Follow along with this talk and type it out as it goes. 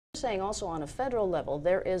saying also on a federal level,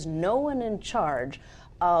 there is no one in charge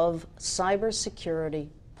of cybersecurity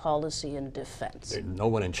policy and defense. There's no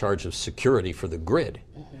one in charge of security for the grid,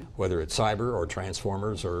 whether it's cyber or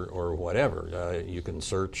transformers or whatever. You can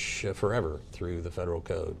search forever through the federal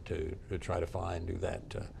code to try to find who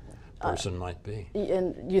that person might be.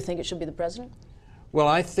 And you think it should be the president? Well,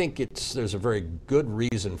 I think there's a very good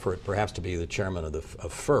reason for it perhaps to be the chairman of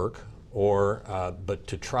FERC, but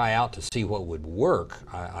to try out to see what would work.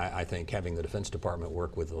 I think having the Defense Department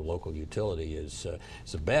work with a local utility is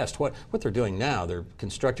the best. What they're doing now, they're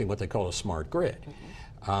constructing what they call a smart grid.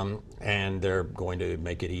 And they're going to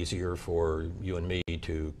make it easier for you and me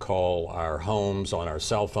to call our homes on our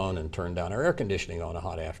cell phone and turn down our air conditioning on a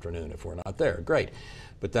hot afternoon if we're not there. Great.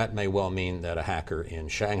 But that may well mean that a hacker in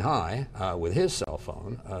Shanghai with his cell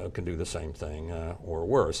phone can do the same thing or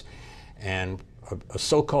worse. And a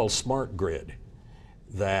so-called smart grid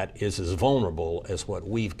that is as vulnerable as what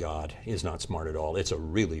we've got is not smart at all. It's a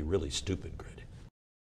really, really stupid grid.